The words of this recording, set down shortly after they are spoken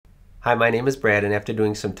Hi, my name is Brad, and after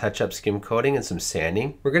doing some touch-up skim coating and some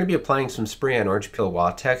sanding, we're going to be applying some spray on orange peel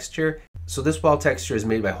wall texture. So this wall texture is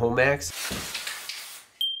made by Homax.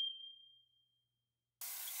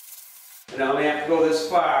 And I only have to go this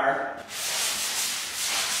far.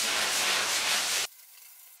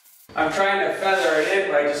 I'm trying to feather it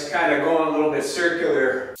in by just kind of going a little bit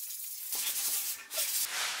circular.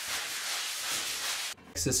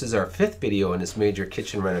 This is our 5th video in this major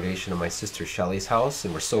kitchen renovation of my sister Shelley's house,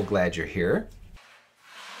 and we're so glad you're here.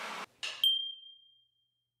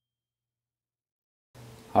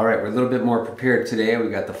 Alright, we're a little bit more prepared today.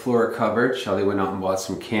 We got the floor covered. Shelley went out and bought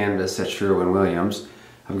some canvas at Sherwin-Williams.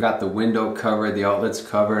 I've got the window covered, the outlets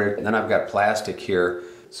covered, and then I've got plastic here.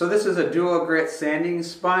 So this is a dual grit sanding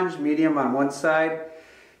sponge, medium on one side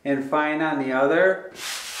and fine on the other.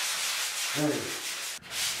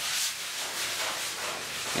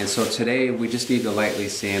 And so today we just need to lightly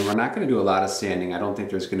sand. We're not going to do a lot of sanding. I don't think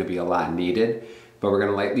there's going to be a lot needed, but we're going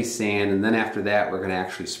to lightly sand, and then after that we're going to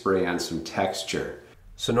actually spray on some texture.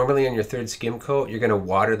 So normally on your 3rd skim coat you're going to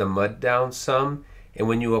water the mud down some, and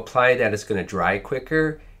when you apply that it's going to dry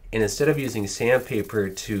quicker. And instead of using sandpaper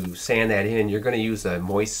to sand that in, you're going to use a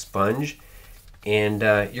moist sponge. And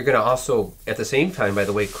you're going to also, at the same time, by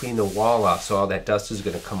the way, clean the wall off, so all that dust is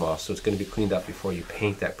going to come off. So it's going to be cleaned up before you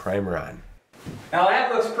paint that primer on. Now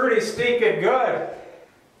that looks pretty stinking good.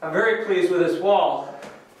 I'm very pleased with this wall.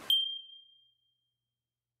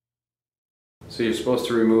 So you're supposed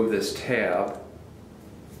to remove this tab.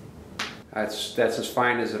 That's as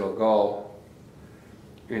fine as it'll go.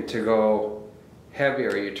 And to go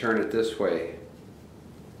heavier, you turn it this way.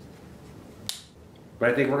 But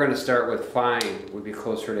I think we're going to start with fine, would be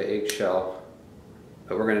closer to eggshell.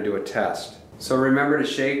 But we're going to do a test. So remember to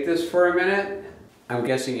shake this for a minute. I'm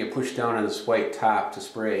guessing you push down on this white top to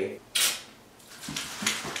spray.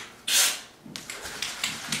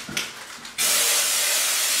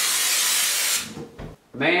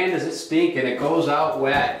 Man, does it stink, and it goes out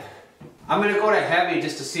wet. I'm going to go to heavy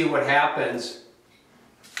just to see what happens.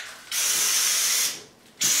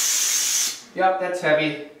 Yep, that's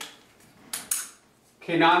heavy.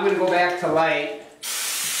 Okay, now I'm going to go back to light.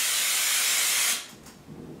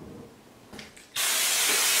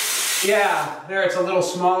 Yeah, there, it's a little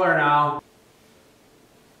smaller now.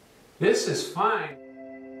 This is fine.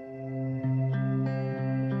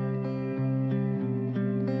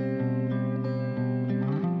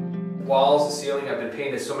 Walls, the ceiling have been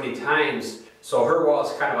painted so many times, so her wall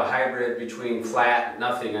is kind of a hybrid between flat,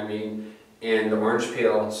 nothing, and the orange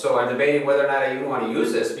peel. So I'm debating whether or not I even want to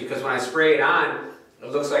use this, because when I spray it on, it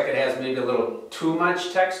looks like it has maybe a little too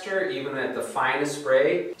much texture, even at the finest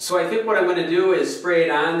spray. So I think what I'm going to do is spray it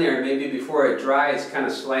on there, maybe before it dries, kind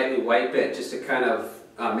of slightly wipe it, just to kind of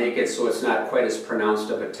make it so it's not quite as pronounced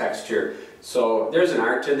of a texture. So there's an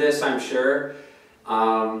art to this, I'm sure.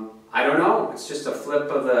 I don't know, it's just a flip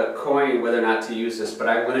of the coin whether or not to use this, but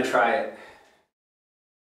I'm going to try it.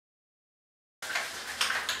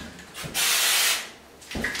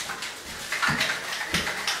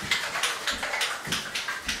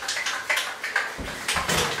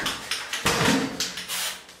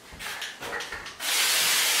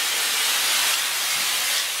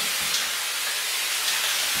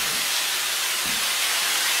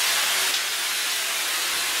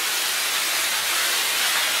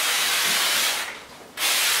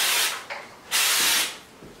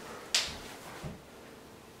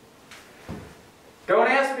 Don't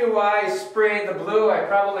ask me why I sprayed the blue, I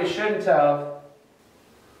probably shouldn't have.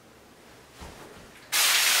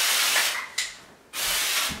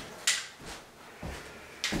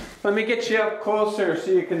 Let me get you up closer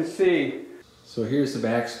so you can see. So here's the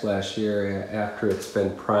backsplash here after it's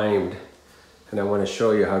been primed, and I want to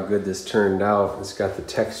show you how good this turned out. It's got the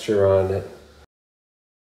texture on it.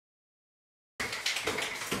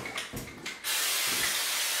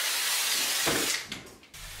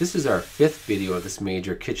 This is our 5th video of this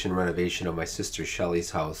major kitchen renovation of my sister Shelley's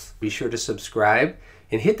house. Be sure to subscribe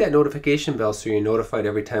and hit that notification bell so you're notified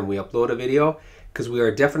every time we upload a video, because we are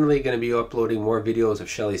definitely going to be uploading more videos of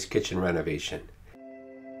Shelley's kitchen renovation.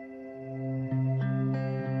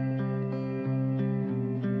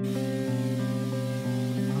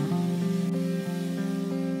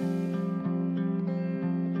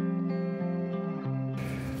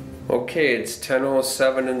 Okay, it's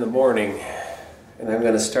 10:07 in the morning. And I'm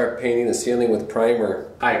going to start painting the ceiling with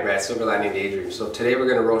primer. Hi, Brad, Silver Lining Daydream. So today we're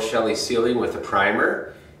going to roast Shelley's ceiling with a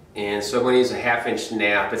primer. And so I'm going to use a 1/2 inch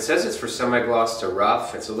nap. It says it's for semi-gloss to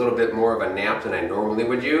rough. It's a little bit more of a nap than I normally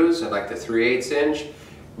would use. I like the 3/8 inch.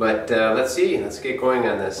 But let's see, let's get going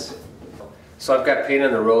on this. So I've got paint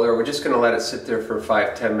on the roller. We're just going to let it sit there for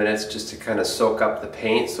 5-10 minutes just to kind of soak up the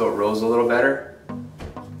paint so it rolls a little better.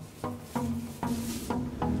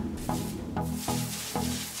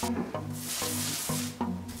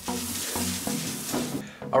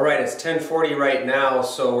 Alright, it's 10:40 right now,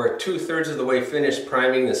 so we're 2/3 of the way finished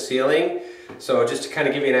priming the ceiling. So just to kind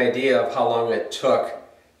of give you an idea of how long it took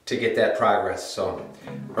to get that progress. So,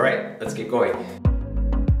 alright, let's get going.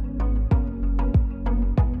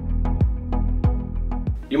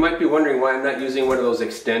 You might be wondering why I'm not using one of those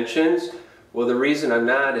extensions. Well, the reason I'm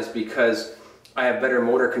not is because I have better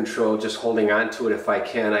motor control just holding on to it if I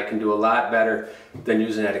can. I can do a lot better than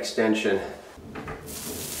using that extension.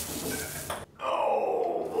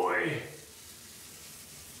 Oh boy.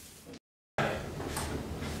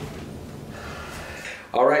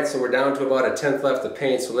 Alright, so we're down to about 1/10 left of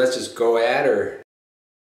paint, so let's just go at her.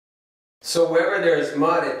 So wherever there's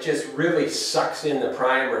mud, it just really sucks in the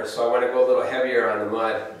primer, so I want to go a little heavier on the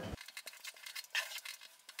mud.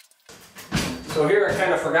 So here I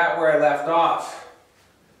kind of forgot where I left off.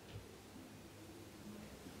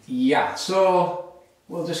 Yeah, so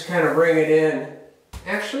we'll just kind of bring it in.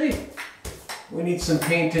 Actually, we need some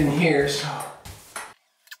paint in here, so.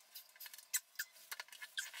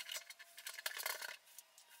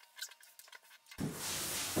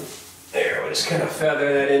 There, we'll just kind of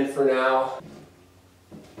feather that in for now.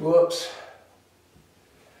 Whoops.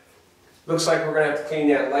 Looks like we're going to have to clean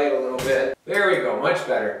that light a little bit. There we go, much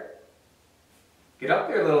better. Get up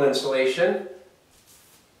there, little insulation.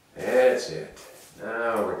 That's it.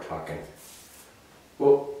 Now we're talking.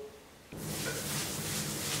 Whoop.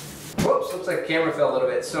 Whoops, looks like the camera fell a little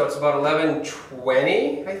bit. So it's about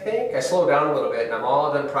 11:20, I think. I slowed down a little bit and I'm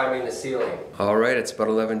all done priming the ceiling. Alright, it's about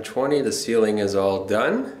 11:20. The ceiling is all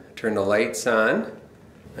done. Turn the lights on.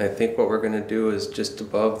 I think what we're going to do is just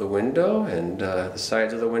above the window and the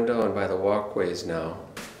sides of the window and by the walkways now.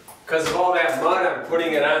 Because of all that mud, I'm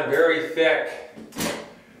putting it on very thick.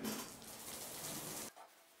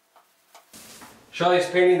 Shelley's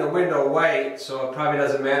painting the window white, so it probably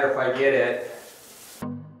doesn't matter if I get it.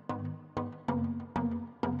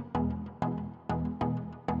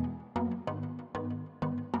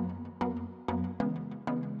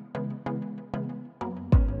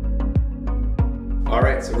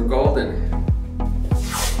 Alright, so we're golden.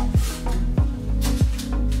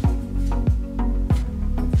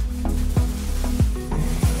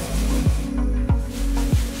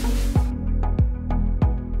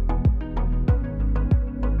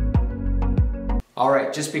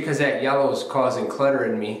 Alright, just because that yellow is causing clutter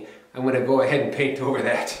in me, I'm going to go ahead and paint over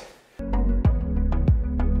that.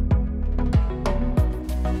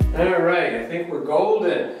 Alright, I think we're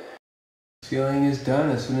golden. Ceiling is done.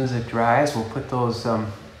 As soon as it dries, we'll put those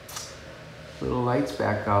little lights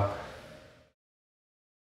back up.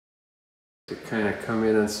 To kind of come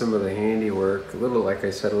in on some of the handiwork. A little, like I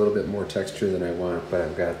said, a little bit more texture than I want, but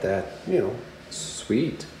I've got that, you know,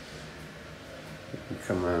 sweet. You can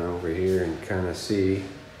come on over here and kind of see.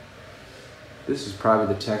 This is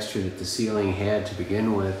probably the texture that the ceiling had to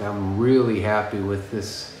begin with. I'm really happy with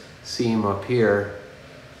this seam up here.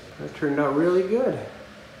 That turned out really good.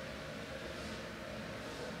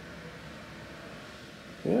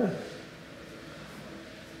 Yeah.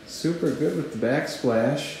 Super good with the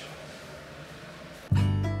backsplash.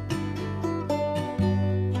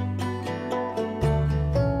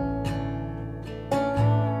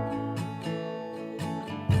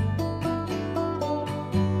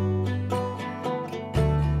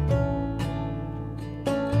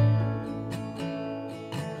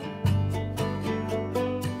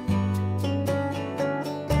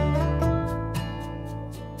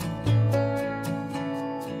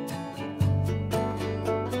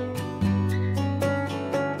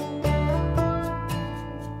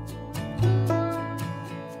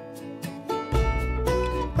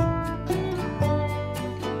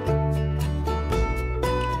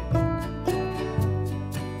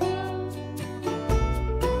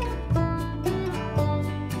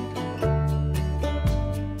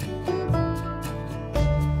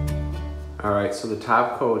 Alright, so the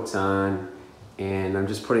top coat's on and I'm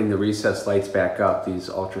just putting the recessed lights back up, these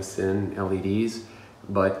ultra-thin LEDs.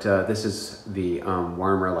 But this is the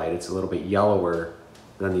warmer light. It's a little bit yellower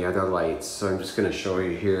than the other lights. So I'm just going to show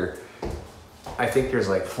you here. I think there's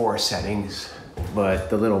like 4 settings, but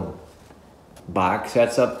the little box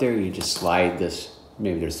that's up there, you just slide this.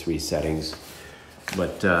 Maybe there's 3 settings,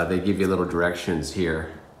 but they give you little directions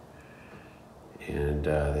here. And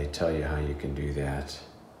they tell you how you can do that.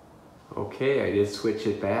 Okay, I did switch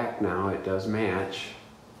it back now. It does match.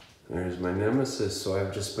 There's my nemesis. So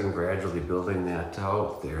I've just been gradually building that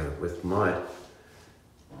out there with mud.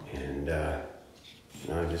 And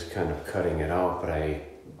Now I'm just kind of cutting it out, but I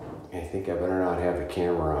think I better not have the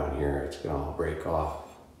camera on here. It's gonna all break off.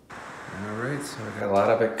 Alright, so I got a lot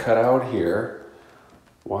of it cut out here.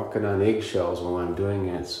 Walking on eggshells while I'm doing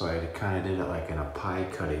it, so I kind of did it like in a pie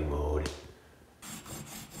cutting mode.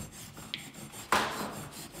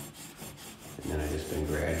 And then I just been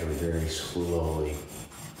gradually, very slowly,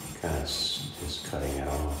 kind of just cutting it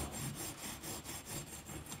off.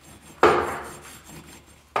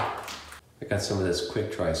 I got some of this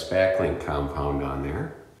quick dry spackling compound on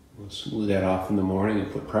there. We'll smooth that off in the morning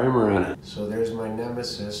and put primer on it. So there's my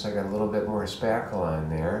nemesis. I got a little bit more spackle on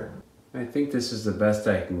there. I think this is the best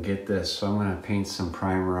I can get this, so I'm going to paint some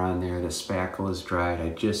primer on there. The spackle is dried. I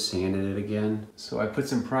just sanded it again. So I put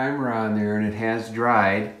some primer on there and it has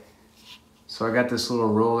dried. So I got this little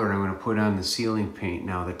roller and I'm going to put on the ceiling paint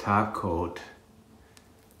now, the top coat.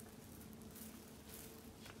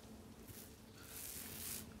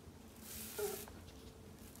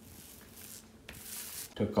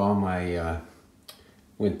 Took all my,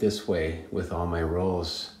 went this way with all my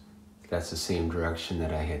rolls. That's the same direction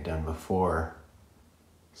that I had done before.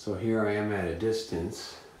 So here I am at a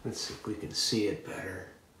distance. Let's see if we can see it better.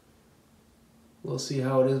 We'll see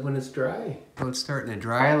how it is when it's dry. So it's starting to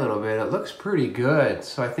dry a little bit. It looks pretty good.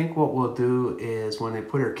 So I think what we'll do is when they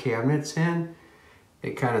put our cabinets in,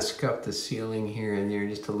 it kind of scuffed the ceiling here and there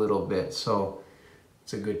just a little bit. So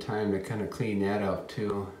it's a good time to kind of clean that up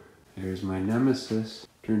too. There's my nemesis.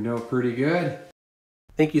 Turned out pretty good.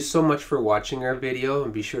 Thank you so much for watching our video,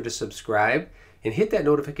 and be sure to subscribe and hit that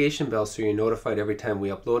notification bell so you're notified every time we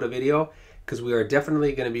upload a video, because we are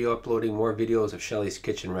definitely going to be uploading more videos of Shelley's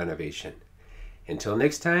kitchen renovation. Until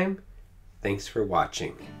next time, thanks for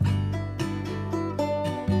watching.